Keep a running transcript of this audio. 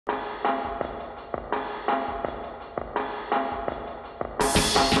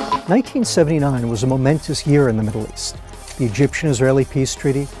1979 was a momentous year in the Middle East. The Egyptian-Israeli peace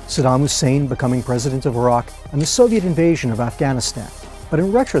treaty, Saddam Hussein becoming president of Iraq, and the Soviet invasion of Afghanistan. But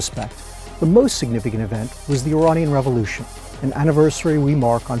in retrospect, the most significant event was the Iranian Revolution, an anniversary we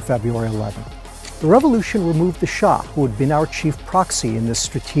mark on February 11. The revolution removed the Shah, who had been our chief proxy in this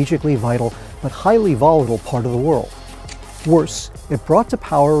strategically vital but highly volatile part of the world. Worse, it brought to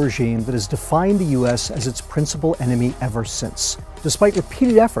power a regime that has defined the U.S. as its principal enemy ever since, despite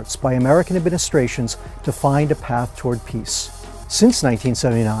repeated efforts by American administrations to find a path toward peace. Since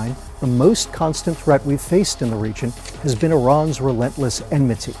 1979, the most constant threat we've faced in the region has been Iran's relentless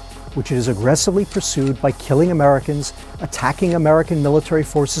enmity, which it has aggressively pursued by killing Americans, attacking American military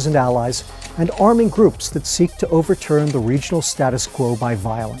forces and allies, and arming groups that seek to overturn the regional status quo by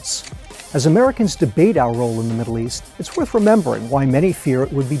violence. As Americans debate our role in the Middle East, it's worth remembering why many fear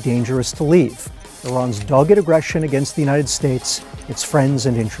it would be dangerous to leave: Iran's dogged aggression against the United States, its friends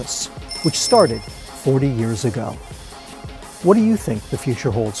and interests, which started 40 years ago. What do you think the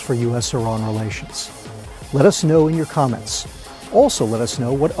future holds for U.S.-Iran relations? Let us know in your comments. Also, let us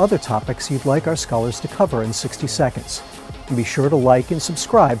know what other topics you'd like our scholars to cover in 60 seconds. And be sure to like and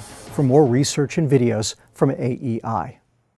subscribe for more research and videos from AEI.